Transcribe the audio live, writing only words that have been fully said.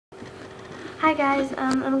Hi guys,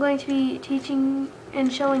 I'm going to be teaching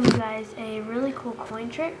and showing you guys a really cool coin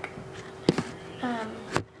trick.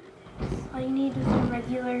 All you need is a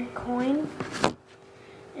regular coin,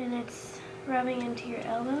 and it's rubbing into your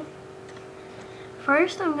elbow.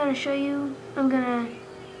 First, I'm going to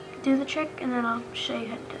do the trick, and then I'll show you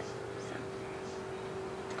how to do it.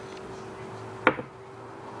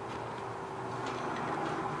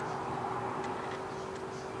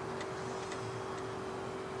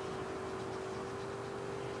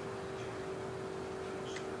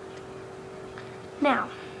 Now,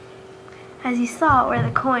 as you saw where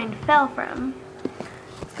the coin fell from,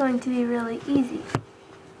 it's going to be really easy.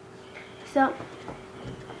 So,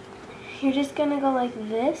 you're just going to go like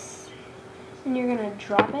this, and you're going to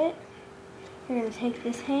drop it. You're going to take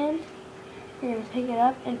this hand, you're going to pick it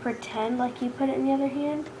up and pretend like you put it in the other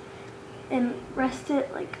hand, and rest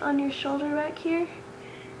it like on your shoulder back here,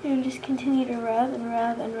 and just continue to rub and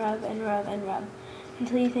rub and rub and rub and rub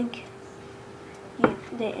until you think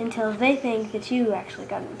until they think that you actually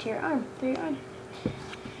got it into your arm, through your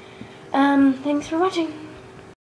arm. Thanks for watching.